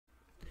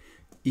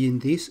In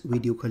this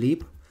video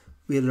clip,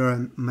 we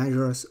learn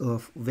measures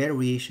of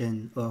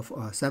variation of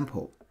a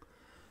sample.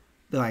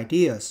 The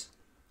ideas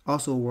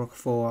also work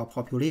for a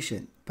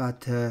population,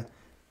 but the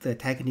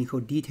technical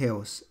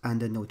details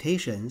and the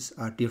notations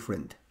are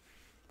different.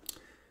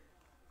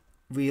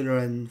 We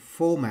learn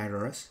 4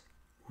 measures: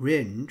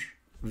 range,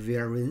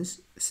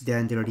 variance,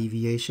 standard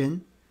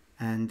deviation,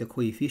 and the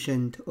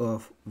coefficient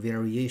of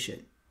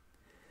variation.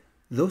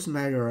 Those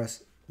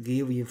measures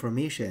give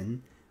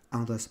information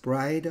on the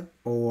spread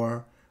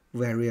or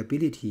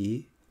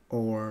variability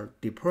or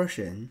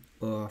dispersion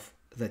of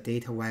the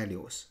data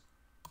values.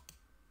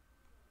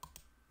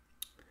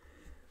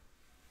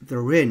 The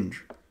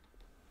range.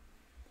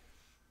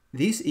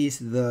 This is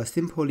the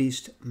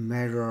simplest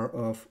measure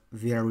of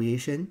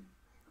variation.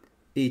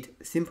 It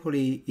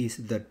simply is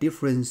the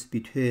difference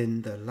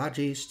between the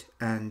largest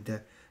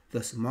and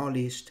the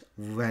smallest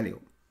value.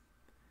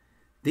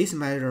 This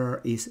measure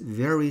is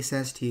very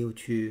sensitive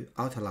to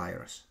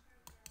outliers.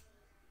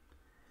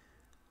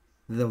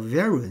 The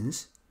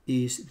variance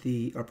is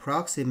the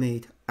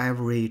approximate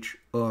average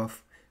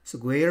of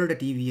squared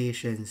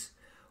deviations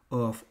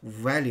of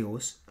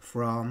values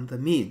from the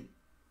mean.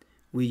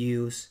 We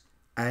use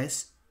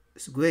S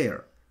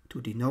squared to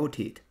denote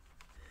it.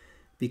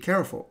 Be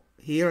careful,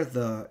 here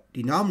the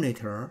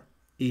denominator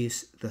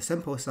is the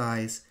sample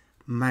size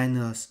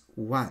minus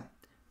 1,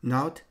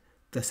 not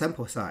the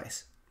sample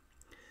size.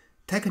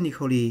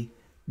 Technically,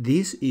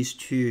 this is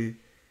to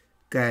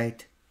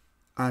get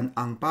an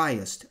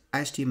unbiased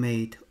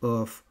estimate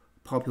of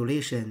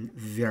population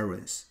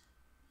variance.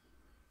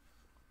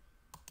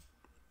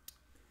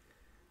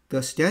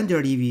 The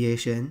standard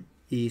deviation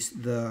is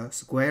the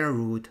square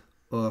root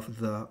of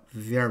the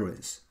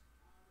variance.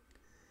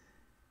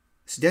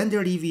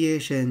 Standard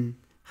deviation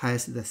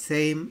has the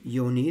same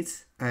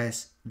units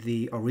as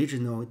the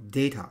original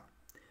data,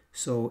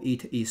 so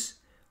it is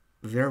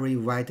very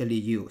widely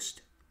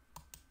used.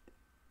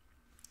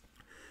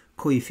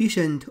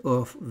 Coefficient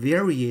of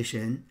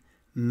variation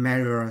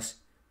measures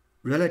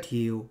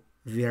relative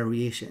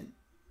variation.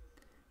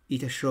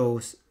 It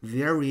shows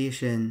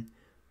variation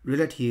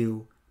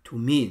relative to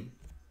mean.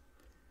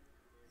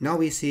 Now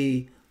we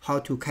see how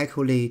to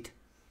calculate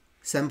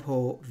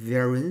sample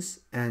variance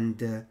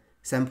and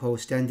sample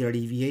standard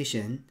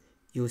deviation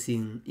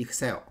using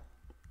Excel.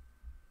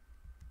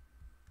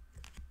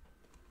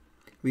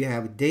 We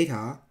have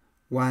data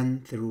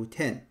 1 through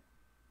 10.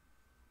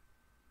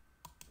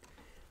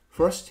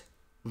 First,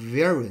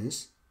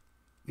 variance,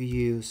 we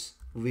use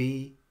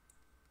var.s.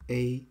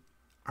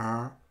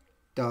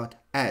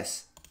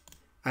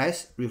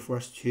 S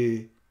refers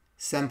to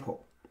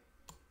sample.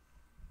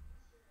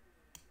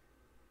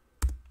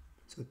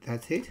 So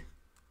that's it.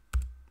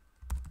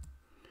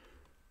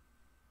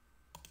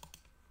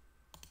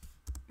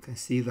 You can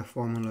see the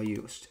formula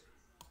used.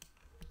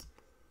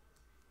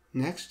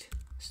 Next,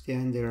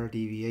 standard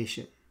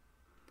deviation.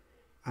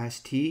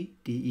 stdev.s.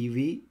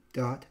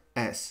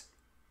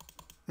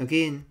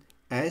 Again,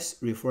 S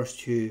refers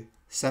to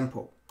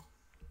sample.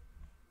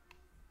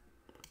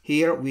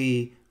 Here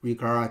we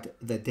regard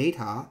the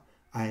data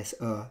as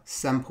a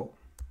sample.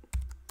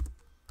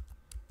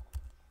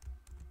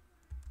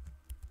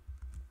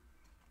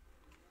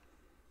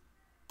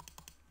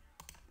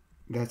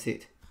 That's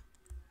it.